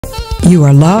You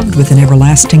are loved with an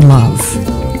everlasting love.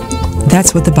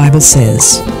 That's what the Bible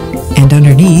says. And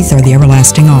underneath are the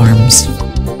everlasting arms.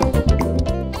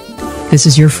 This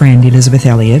is your friend, Elisabeth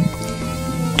Elliot,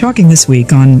 talking this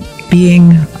week on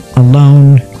being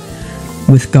alone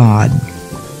with God.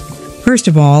 First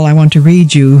of all, I want to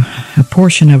read you a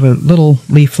portion of a little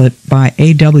leaflet by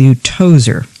A.W.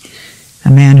 Tozer,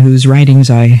 a man whose writings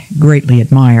I greatly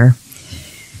admire.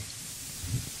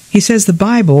 He says the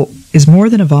Bible is more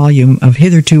than a volume of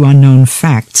hitherto unknown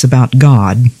facts about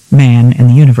God, man, and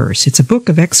the universe. It's a book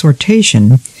of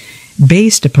exhortation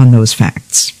based upon those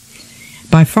facts.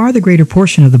 By far the greater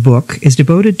portion of the book is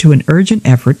devoted to an urgent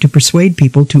effort to persuade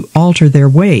people to alter their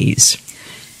ways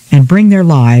and bring their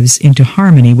lives into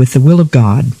harmony with the will of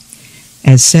God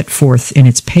as set forth in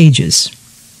its pages.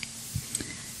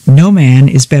 No man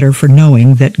is better for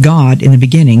knowing that God in the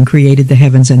beginning created the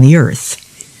heavens and the earth.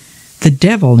 The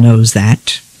devil knows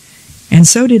that, and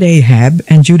so did Ahab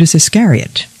and Judas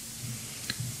Iscariot.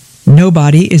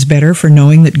 Nobody is better for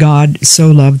knowing that God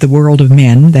so loved the world of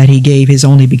men that he gave his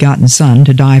only begotten Son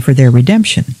to die for their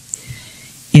redemption.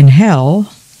 In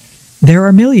hell, there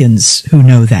are millions who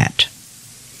know that.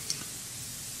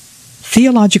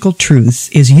 Theological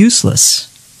truth is useless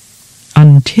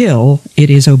until it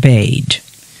is obeyed.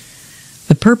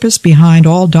 The purpose behind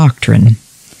all doctrine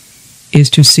is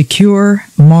to secure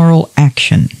moral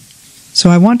action. So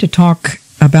I want to talk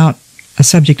about a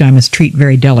subject I must treat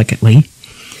very delicately.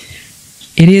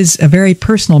 It is a very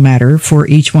personal matter for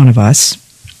each one of us,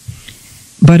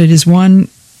 but it is one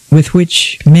with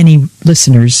which many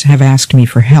listeners have asked me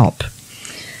for help.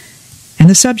 And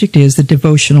the subject is the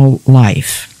devotional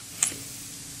life.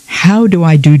 How do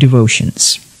I do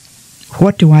devotions?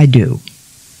 What do I do?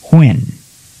 When?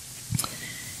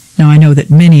 Now, I know that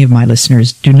many of my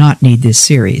listeners do not need this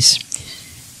series,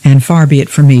 and far be it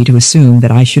from me to assume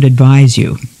that I should advise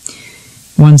you.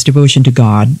 One's devotion to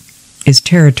God is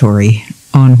territory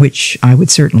on which I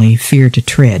would certainly fear to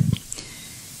tread.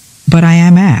 But I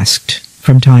am asked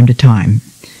from time to time,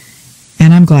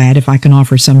 and I'm glad if I can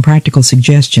offer some practical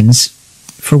suggestions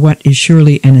for what is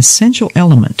surely an essential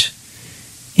element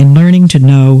in learning to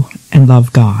know and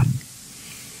love God.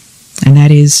 And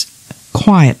that is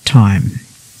quiet time.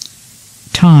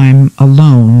 Time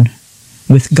alone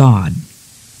with God.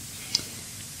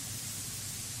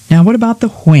 Now, what about the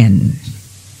when?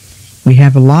 We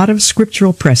have a lot of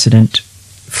scriptural precedent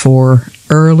for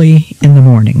early in the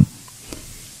morning.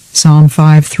 Psalm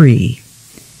 5:3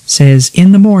 says,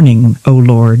 "In the morning, O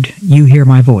Lord, you hear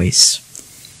my voice.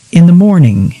 In the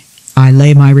morning I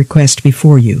lay my request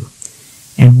before you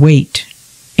and wait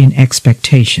in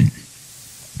expectation."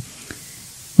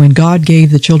 When God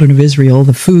gave the children of Israel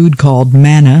the food called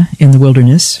manna in the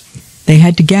wilderness, they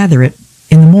had to gather it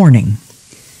in the morning.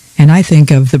 And I think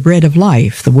of the bread of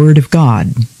life, the Word of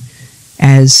God,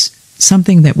 as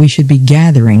something that we should be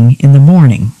gathering in the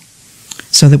morning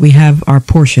so that we have our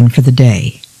portion for the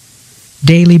day.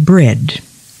 Daily bread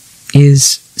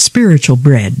is spiritual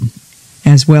bread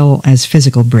as well as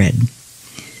physical bread.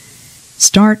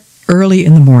 Start early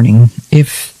in the morning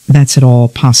if that's at all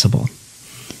possible.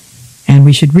 And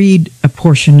we should read a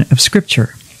portion of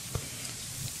Scripture.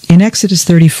 In Exodus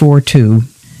 34:2,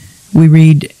 we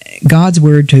read God's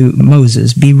word to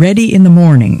Moses, "Be ready in the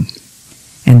morning,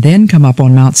 and then come up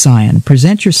on Mount Zion.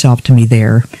 Present yourself to me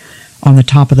there on the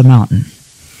top of the mountain."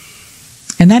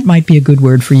 And that might be a good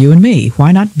word for you and me.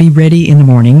 Why not be ready in the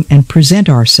morning and present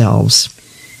ourselves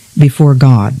before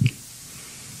God?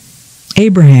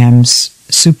 Abraham's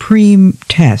supreme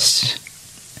test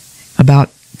about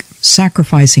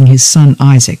sacrificing his son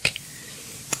Isaac,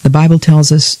 the Bible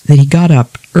tells us that he got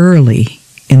up early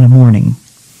in the morning.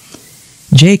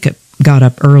 Jacob got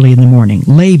up early in the morning.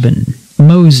 Laban,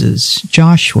 Moses,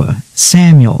 Joshua,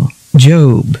 Samuel,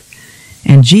 Job,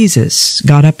 and Jesus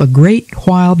got up a great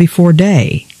while before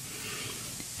day.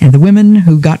 And the women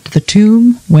who got to the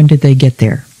tomb, when did they get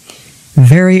there?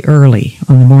 Very early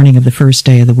on the morning of the first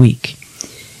day of the week.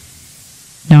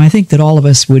 Now, I think that all of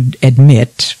us would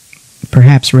admit,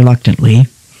 perhaps reluctantly,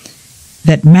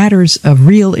 that matters of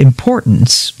real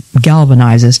importance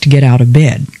galvanize us to get out of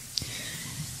bed.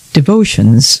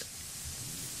 Devotions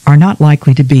are not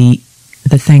likely to be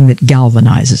the thing that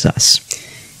galvanizes us.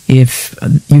 If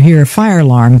you hear a fire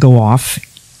alarm go off,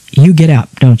 you get up,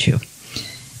 don't you?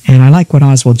 And I like what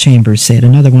Oswald Chambers said,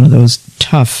 another one of those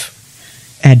tough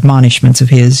admonishments of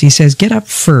his. He says, get up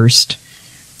first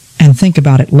and think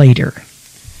about it later.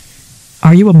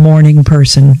 Are you a morning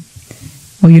person?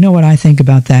 Well, you know what I think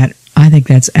about that? I think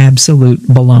that's absolute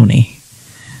baloney.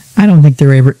 I don't think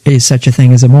there ever is such a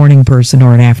thing as a morning person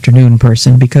or an afternoon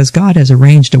person, because God has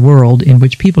arranged a world in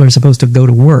which people are supposed to go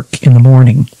to work in the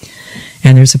morning,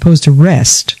 and they're supposed to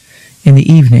rest in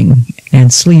the evening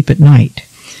and sleep at night.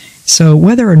 So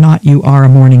whether or not you are a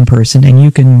morning person, and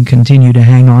you can continue to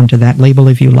hang on to that label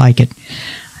if you like it,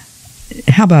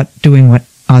 how about doing what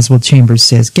Oswald Chambers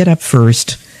says? Get up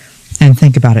first and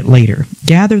think about it later.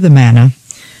 Gather the manna,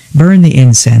 burn the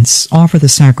incense, offer the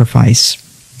sacrifice.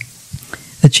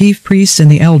 The chief priests and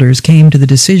the elders came to the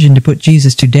decision to put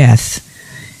Jesus to death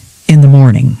in the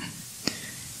morning.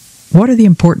 What are the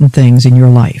important things in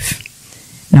your life?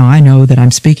 Now, I know that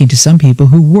I'm speaking to some people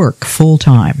who work full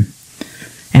time,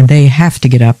 and they have to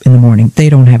get up in the morning. They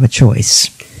don't have a choice.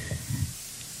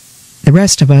 The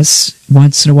rest of us,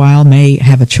 once in a while, may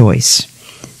have a choice,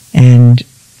 and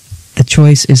the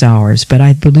choice is ours. But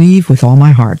I believe with all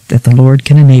my heart that the Lord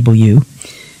can enable you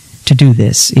to do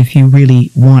this if you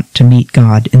really want to meet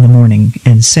God in the morning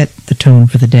and set the tone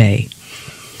for the day.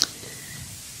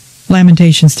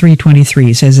 Lamentations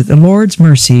 3:23 says that the Lord's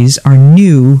mercies are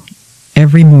new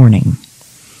every morning.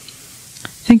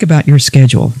 Think about your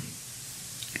schedule.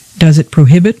 Does it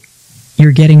prohibit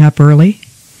your getting up early?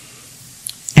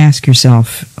 Ask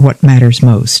yourself what matters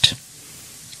most.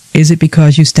 Is it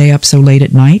because you stay up so late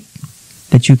at night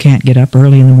that you can't get up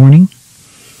early in the morning?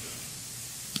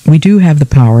 We do have the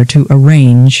power to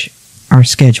arrange our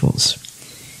schedules.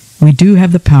 We do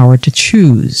have the power to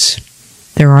choose.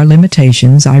 There are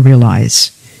limitations, I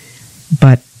realize.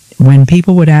 But when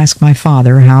people would ask my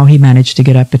father how he managed to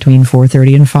get up between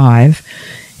 4:30 and 5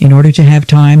 in order to have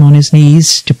time on his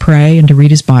knees to pray and to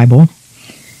read his Bible,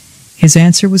 his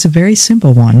answer was a very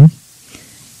simple one.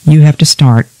 You have to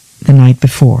start the night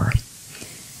before.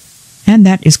 And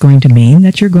that is going to mean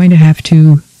that you're going to have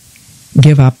to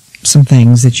give up some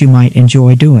things that you might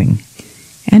enjoy doing,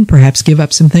 and perhaps give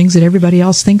up some things that everybody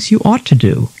else thinks you ought to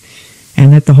do,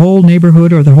 and that the whole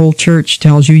neighborhood or the whole church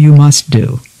tells you you must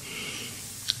do.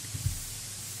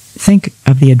 Think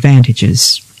of the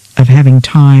advantages of having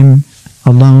time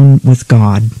alone with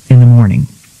God in the morning.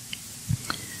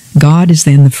 God is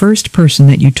then the first person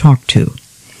that you talk to.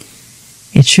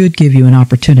 It should give you an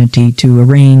opportunity to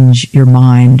arrange your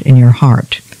mind and your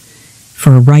heart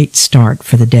for a right start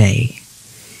for the day.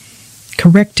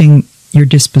 Correcting your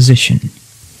disposition,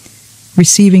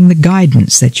 receiving the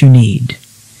guidance that you need,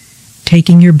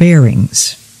 taking your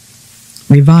bearings,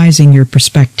 revising your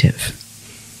perspective,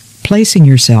 placing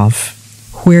yourself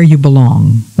where you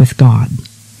belong with God.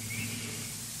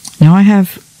 Now, I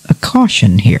have a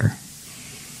caution here.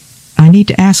 I need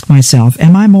to ask myself,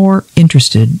 am I more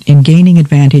interested in gaining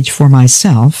advantage for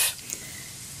myself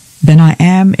than I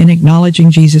am in acknowledging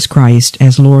Jesus Christ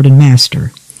as Lord and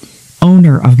Master,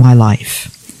 owner of my life,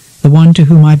 the one to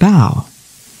whom I bow?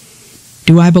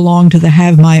 Do I belong to the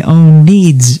have my own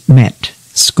needs met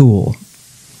school?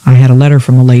 I had a letter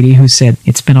from a lady who said,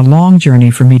 it's been a long journey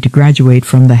for me to graduate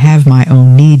from the have my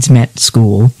own needs met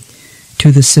school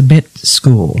to the submit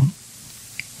school.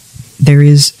 There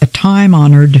is a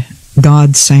time-honored,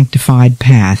 God-sanctified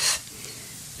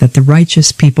path that the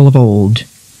righteous people of old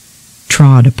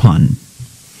trod upon.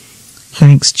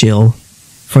 Thanks, Jill,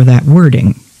 for that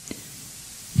wording.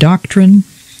 Doctrine,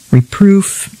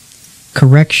 reproof,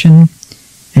 correction,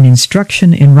 and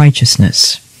instruction in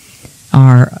righteousness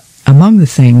are among the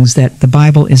things that the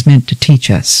Bible is meant to teach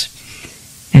us.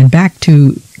 And back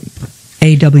to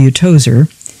A.W. Tozer,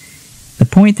 the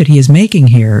point that he is making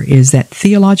here is that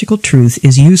theological truth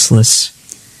is useless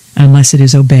unless it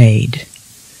is obeyed.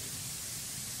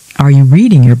 Are you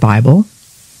reading your Bible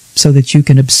so that you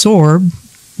can absorb,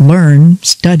 learn,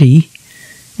 study,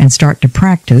 and start to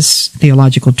practice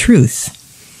theological truth?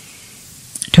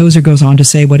 Tozer goes on to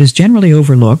say what is generally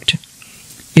overlooked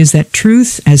is that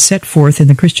truth as set forth in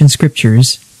the Christian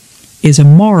Scriptures is a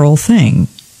moral thing.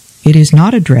 It is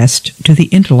not addressed to the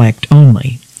intellect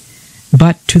only,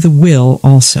 but to the will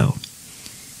also.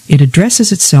 It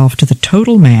addresses itself to the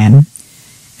total man,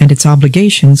 and its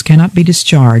obligations cannot be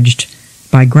discharged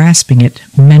by grasping it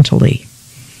mentally.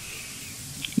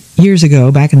 Years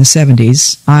ago, back in the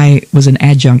 70s, I was an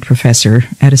adjunct professor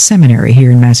at a seminary here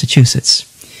in Massachusetts.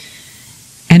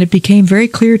 And it became very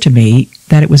clear to me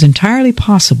that it was entirely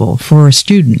possible for a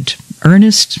student,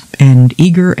 earnest and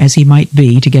eager as he might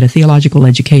be to get a theological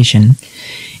education,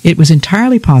 it was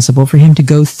entirely possible for him to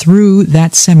go through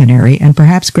that seminary and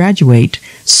perhaps graduate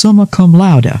summa cum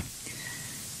laude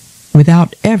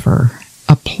without ever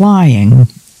applying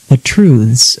the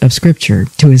truths of Scripture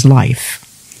to his life.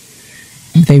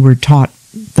 They were taught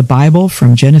the Bible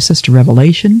from Genesis to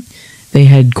Revelation. They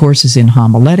had courses in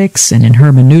homiletics and in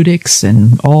hermeneutics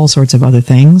and all sorts of other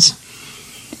things.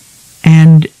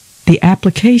 And the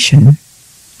application,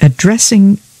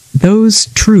 addressing those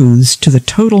truths to the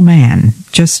total man,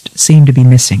 just seem to be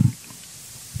missing.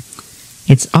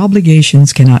 Its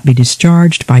obligations cannot be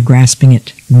discharged by grasping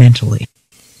it mentally.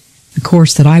 The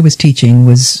course that I was teaching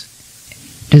was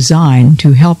designed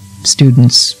to help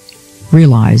students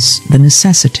realize the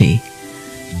necessity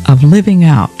of living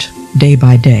out day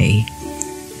by day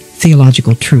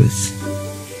theological truth.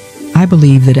 I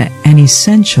believe that an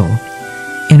essential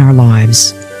in our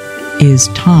lives is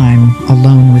time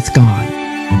alone with God.